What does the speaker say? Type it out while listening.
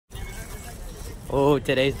Oh,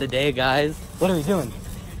 today's the day, guys. What are we doing?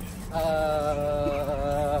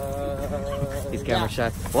 He's camera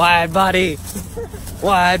shy. Wide body.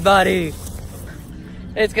 Wide body.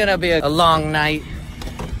 It's gonna be a long night.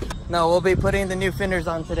 No, we'll be putting the new fenders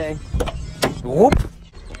on today. Whoop.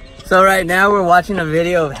 So right now we're watching a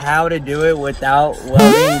video of how to do it without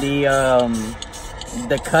welding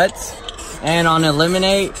the cuts. And on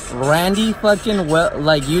Eliminate, Randy fucking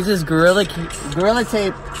uses gorilla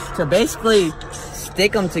tape to basically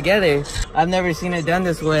stick them together. I've never seen it done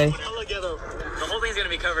this way. The whole thing's gonna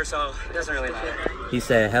be covered, so it doesn't really matter. He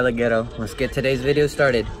said hella ghetto. Let's get today's video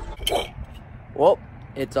started. Well,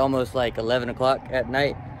 it's almost like 11 o'clock at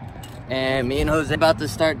night, and me and Jose about to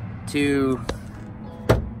start to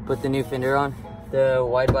put the new fender on, the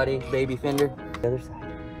wide body baby fender. The other side.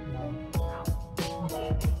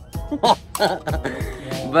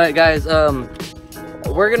 But guys,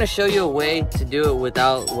 we're gonna show you a way to do it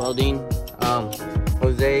without welding.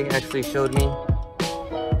 Jose actually showed me.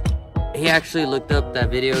 He actually looked up that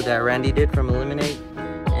video that Randy did from Eliminate,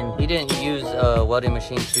 and he didn't use a welding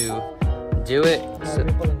machine to do it. So,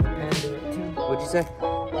 people in Japan do it too. What'd you say? A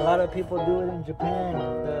lot of people do it in Japan.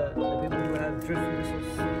 The people who have drift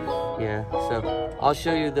missiles. Yeah, so I'll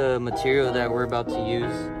show you the material that we're about to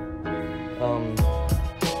use.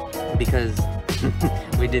 Because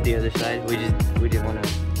we did the other side. We didn't want to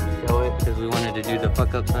show it because we wanted to do the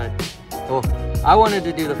fuck up side. Well, I wanted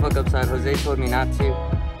to do the fuck up side. Jose told me not to,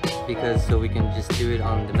 because so we can just do it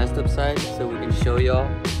on the messed up side, so we can show y'all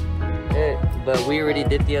it. But we already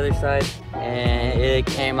did the other side, and it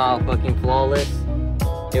came out fucking flawless.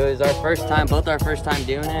 It was our first time, both our first time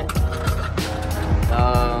doing it.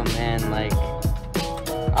 And like,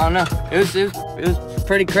 I don't know, it was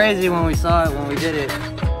pretty crazy when we saw it, when we did it.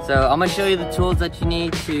 So I'm gonna show you the tools that you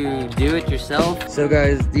need to do it yourself. So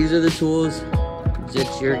guys, these are the tools that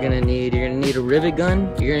you're gonna need. You're gonna need a rivet gun.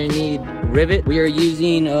 You're gonna need rivet. We are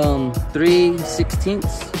using 3/16.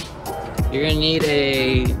 You're gonna need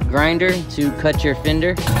a grinder to cut your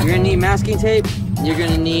fender. You're gonna need masking tape. You're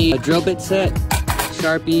gonna need a drill bit set,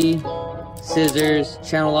 Sharpie, scissors,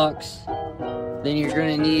 channel locks. Then you're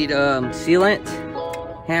gonna need sealant,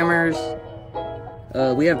 hammers.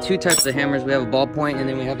 We have two types of hammers. We have a ballpoint, and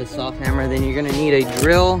then we have a soft hammer. Then you're gonna need a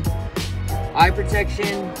drill, eye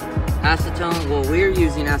protection, acetone. Well, we're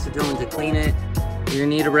using acetone to clean it. You're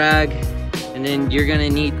gonna need a rag, and then you're gonna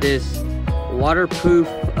need this waterproof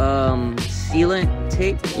sealant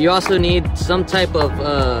tape. You also need some type of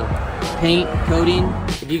paint coating.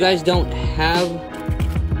 If you guys don't have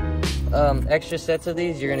extra sets of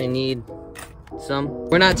these, you're gonna need some.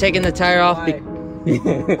 We're not taking the tire off.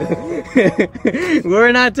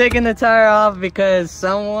 We're not taking the tire off because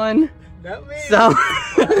someone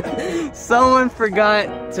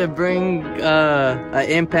forgot to bring an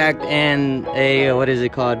impact and a, what is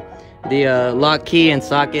it called, the lock key and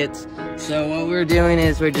sockets. So what we're doing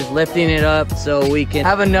is we're just lifting it up so we can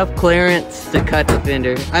have enough clearance to cut the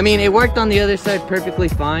fender. I mean, it worked on the other side perfectly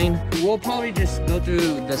fine. We'll probably just go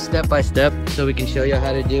through the step by step so we can show you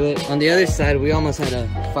how to do it. On the other side, we almost had a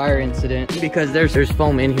fire incident because there's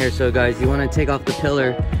foam in here. So guys, you want to take off the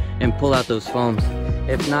pillar and pull out those foams.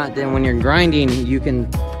 If not, then when you're grinding, you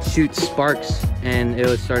can shoot sparks and it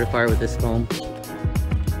will start a fire with this foam.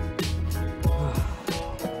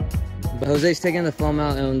 But Jose's taking the foam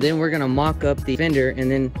out, and then we're gonna mock up the fender,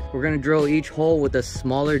 and then we're gonna drill each hole with a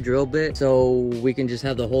smaller drill bit so we can just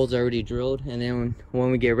have the holes already drilled. And then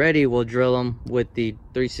when we get ready, we'll drill them with the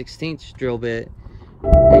 3/16 drill bit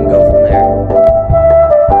and go from there.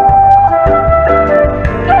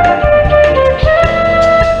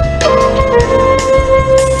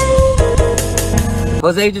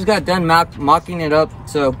 Jose just got done mocking it up.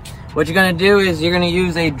 So what you're gonna do is you're gonna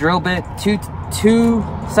use a drill bit, two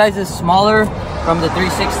sizes smaller from the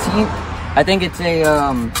 3/16. I think it's a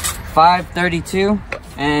 5/32,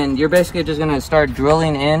 and you're basically just gonna start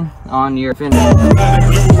drilling in on your fender.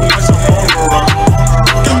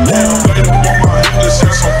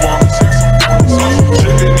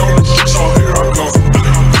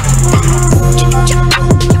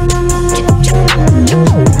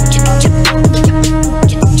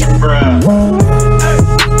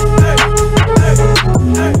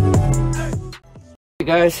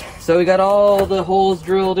 Guys, so we got all the holes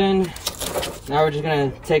drilled in. Now we're just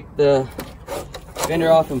gonna take the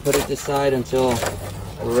fender off and put it this side until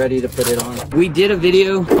we're ready to put it on. We did a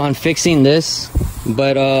video on fixing this,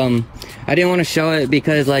 but I didn't want to show it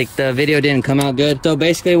because like the video didn't come out good. So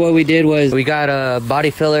basically what we did was we got a body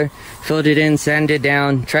filler, filled it in, sanded it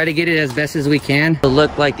down, try to get it as best as we can to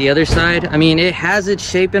look like the other side. I mean, it has its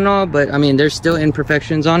shape and all, but I mean, there's still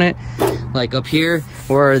imperfections on it. Like up here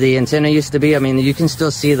where the antenna used to be, I mean, you can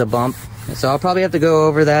still see the bump. So I'll probably have to go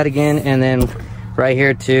over that again, and then right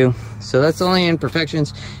here too. So that's the only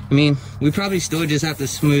imperfections. I mean, we probably still just have to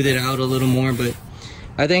smooth it out a little more, but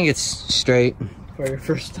I think it's straight. For your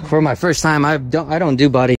first time. For my first time, I don't do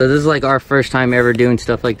body. So this is like our first time ever doing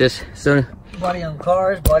stuff like this. So Body on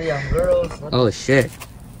cars, body on girls. oh shit.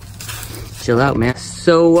 Chill out, man.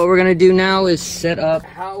 So what we're gonna do now is set up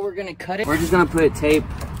how we're gonna cut it. We're just gonna put tape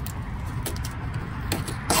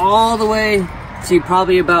all the way to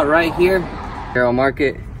probably about right here. Here, I'll mark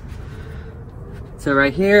it. So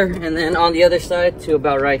right here, and then on the other side to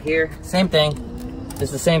about right here. Same thing.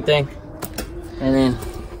 It's the same thing. And then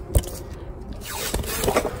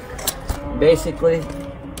basically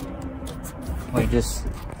we just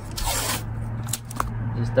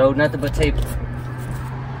throw nothing but tape.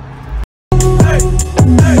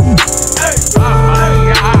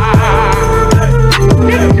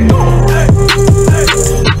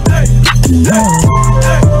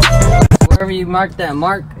 Wherever you mark that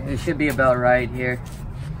mark, it should be about right here.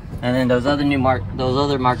 And then those other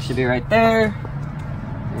marks should be right there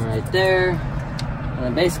and right there. And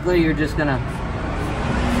then basically you're just gonna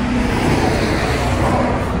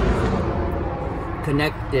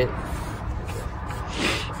connect it.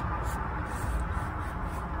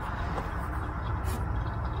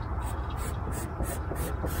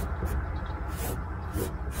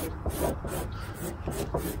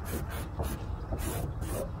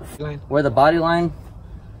 Where the body line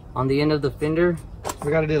on the end of the fender.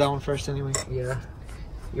 We gotta do that one first anyway. Yeah.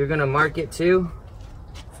 You're gonna mark it too.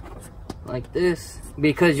 Like this.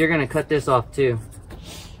 Because you're gonna cut this off too.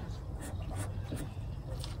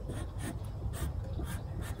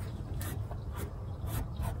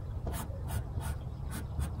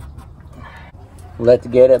 Let's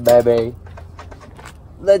get it, baby.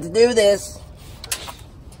 Let's do this.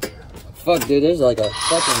 Fuck, dude, there's like a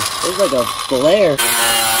glare.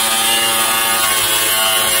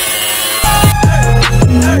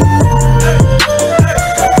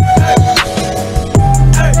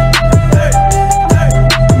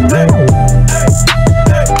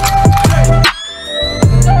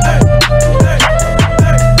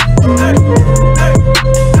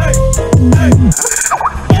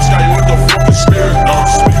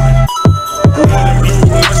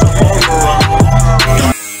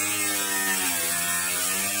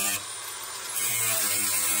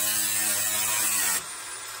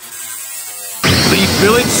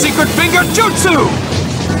 Village secret finger jutsu!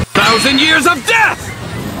 1,000 years of death!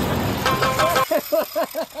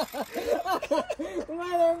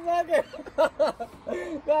 Motherfucker!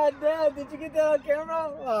 God damn, did you get that on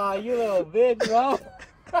camera? Aw, you little bitch, bro.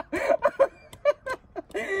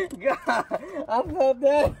 God, I felt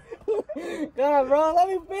that. God, bro, let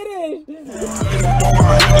me finish.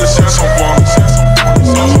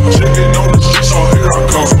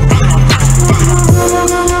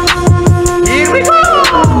 Here we go!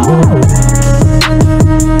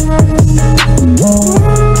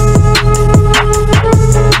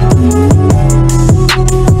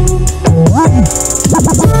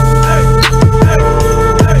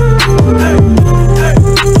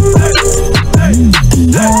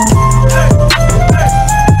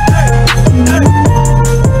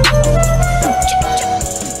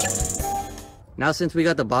 Now since we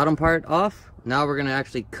got the bottom part off, now we're gonna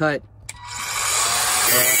actually cut.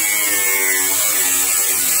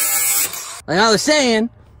 Like I was saying,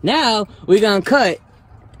 now we're gonna cut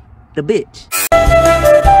the bitch.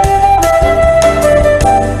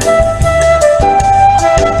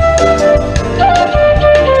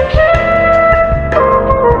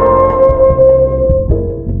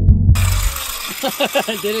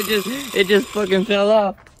 It just fucking fell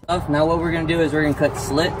off. Now what we're gonna do is we're gonna cut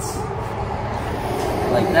slits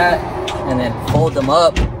like that and then fold them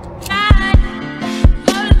up.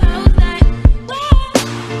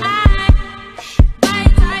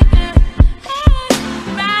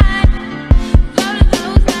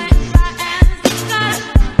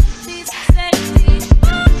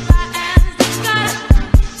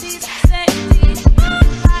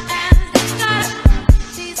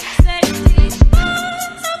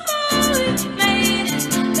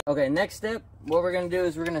 Okay, next step, what we're gonna do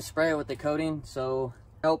is we're gonna spray it with the coating, so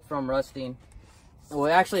help from rusting.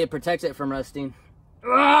 Well, actually, it protects it from rusting.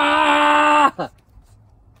 Ah!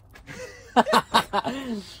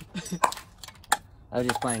 I was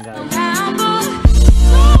just playing, guys.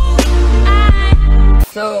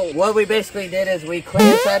 So what we basically did is we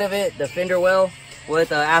cleaned inside of it, the fender well, with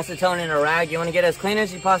acetone and a rag. You want to get as clean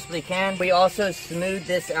as you possibly can. We also smoothed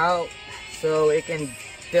this out so it can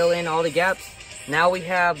fill in all the gaps. Now we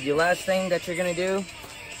have the last thing that you're going to do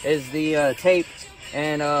is the tape.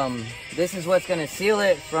 And this is what's going to seal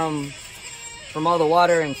it from all the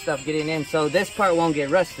water and stuff getting in. So this part won't get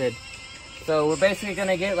rusted. So we're basically going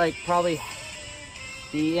to get like probably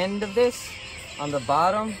the end of this on the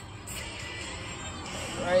bottom.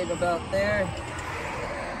 Right about there.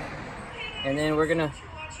 And then we're gonna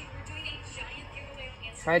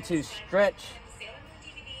try to stretch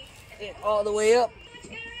it all the way up.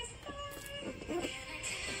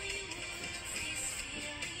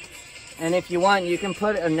 And if you want, you can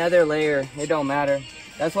put another layer, it don't matter.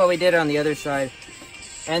 That's what we did on the other side.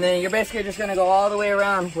 And then you're basically just gonna go all the way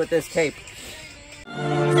around with this tape.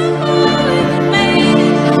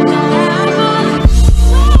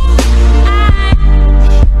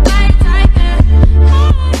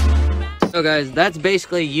 So guys, that's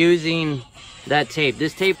basically using that tape.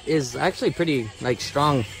 This tape is actually pretty like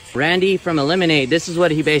strong. Randy from Eliminate, this is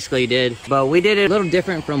what he basically did, but we did it a little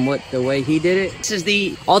different from the way he did it. This is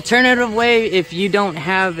the alternative way if you don't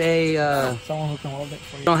have a someone who can weld it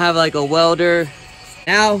for you. Don't have like a welder.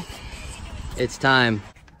 Now it's time.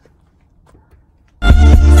 I'm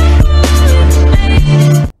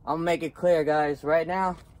gonna make it clear, guys, right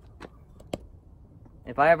now,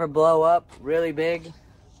 if I ever blow up really big,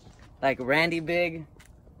 like Randy big,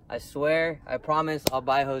 I swear, I promise I'll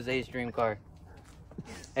buy Jose's dream car.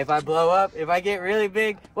 If I blow up, if I get really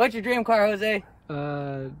big, what's your dream car, Jose?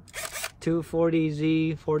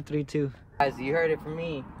 240Z 432. Guys, you heard it from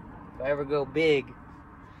me. If I ever go big,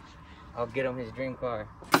 I'll get him his dream car.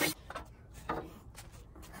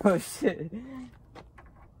 Oh shit.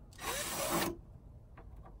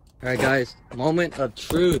 Alright guys, moment of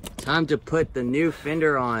truth. Time to put the new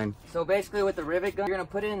fender on. So basically with the rivet gun, you're gonna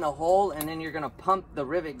put it in the hole and then you're gonna pump the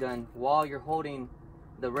rivet gun while you're holding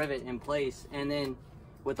the rivet in place. And then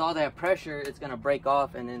with all that pressure, it's gonna break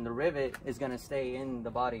off and then the rivet is gonna stay in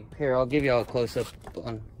the body. Here, I'll give y'all a close up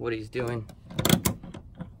on what he's doing.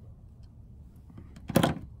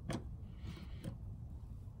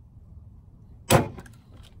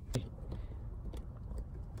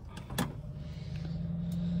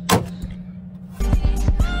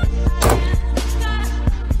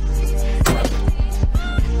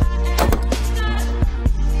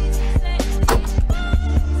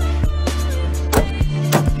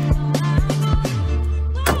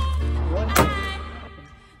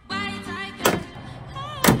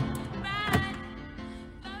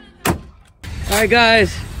 Alright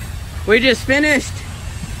guys, we just finished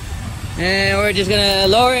and we're just gonna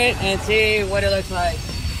lower it and see what it looks like.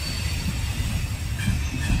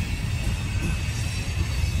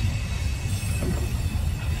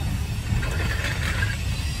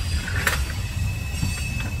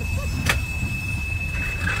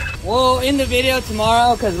 We'll end the video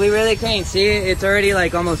tomorrow because we really can't see it. It's already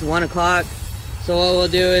like almost 1 o'clock. So what we'll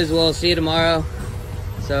do is we'll see you tomorrow.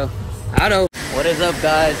 So, out. What is up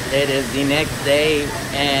guys? It is the next day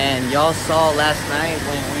and y'all saw last night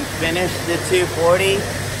when we finished the 240.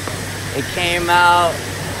 It came out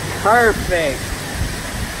perfect.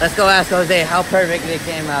 Let's go ask Jose how perfect it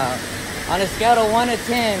came out. On a scale of 1 to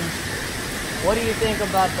 10, what do you think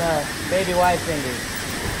about the baby white fenders?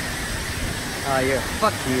 Oh,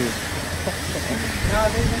 fuck you. No,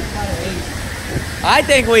 they did about an 8. I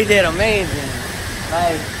think we did amazing.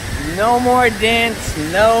 Like, no more dents,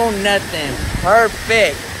 no nothing.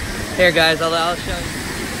 Perfect. Here guys, I'll show you.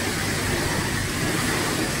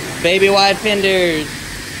 Baby wide fenders.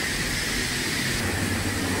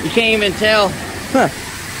 You can't even tell. Huh.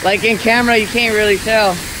 Like in camera, you can't really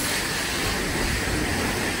tell.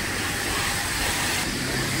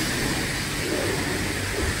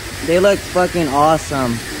 They look fucking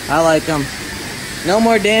awesome. I like them. No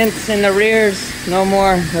more dents in the rears. No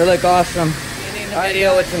more. They look awesome.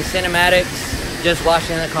 Video with some cinematics. Just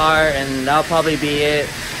washing the car, and that'll probably be it.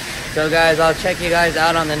 So guys, I'll check you guys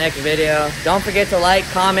out on the next video. Don't forget to like,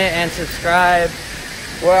 comment, and subscribe.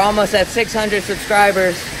 We're almost at 600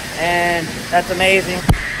 subscribers, and that's amazing.